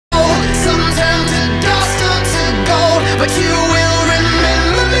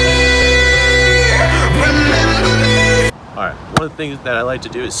one of the things that I like to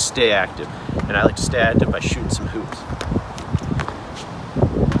do is stay active. And I like to stay active by shooting some hoops.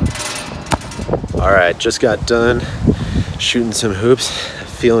 All right, just got done shooting some hoops,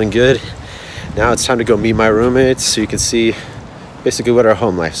 feeling good. Now it's time to go meet my roommates so you can see basically what our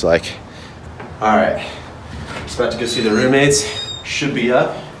home life's like. All right, just about to go see the roommates. Should be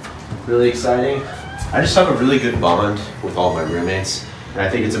up, really exciting. I just have a really good bond with all my roommates. And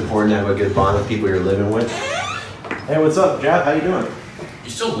I think it's important to have a good bond with people you're living with. Hey, what's up, Jeff? How you doing? You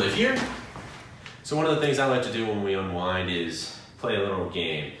still live here? So one of the things I like to do when we unwind is play a little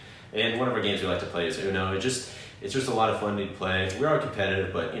game. And one of our games we like to play is Uno. It's just a lot of fun to play. We are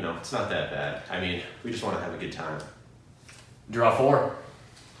competitive, but you know, it's not that bad. I mean, we just want to have a good time. Draw 4.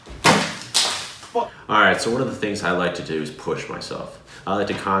 All right, so one of the things I like to do is push myself. I like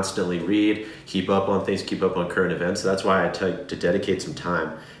to constantly read, keep up on things, keep up on current events. So that's why I take to dedicate some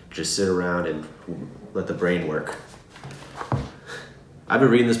time, just sit around and let the brain work. I've been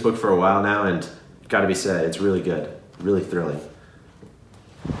reading this book for a while now, and gotta be said, it's really good, really thrilling.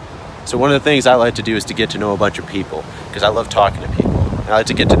 So one of the things I like to do is to get to know a bunch of people, because I love talking to people. And I like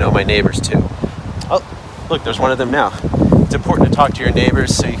to get to know my neighbors too. Oh, look, there's one of them now. It's important to talk to your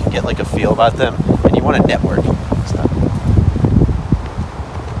neighbors so you can get like a feel about them, and you want to network.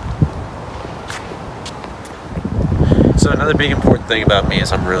 So another big important thing about me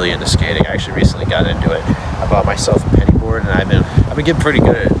is I'm really into skating. I actually recently got into it. I bought myself a penny board, and I've been getting pretty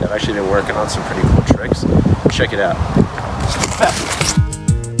good at it. I've actually been working on some pretty cool tricks. Check it out.